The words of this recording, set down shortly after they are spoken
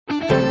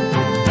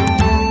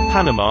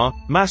Panama,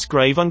 mass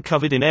grave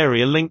uncovered in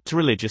area linked to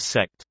religious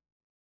sect.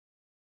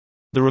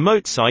 The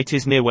remote site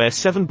is near where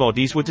 7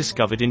 bodies were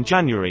discovered in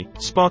January,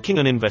 sparking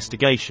an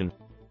investigation.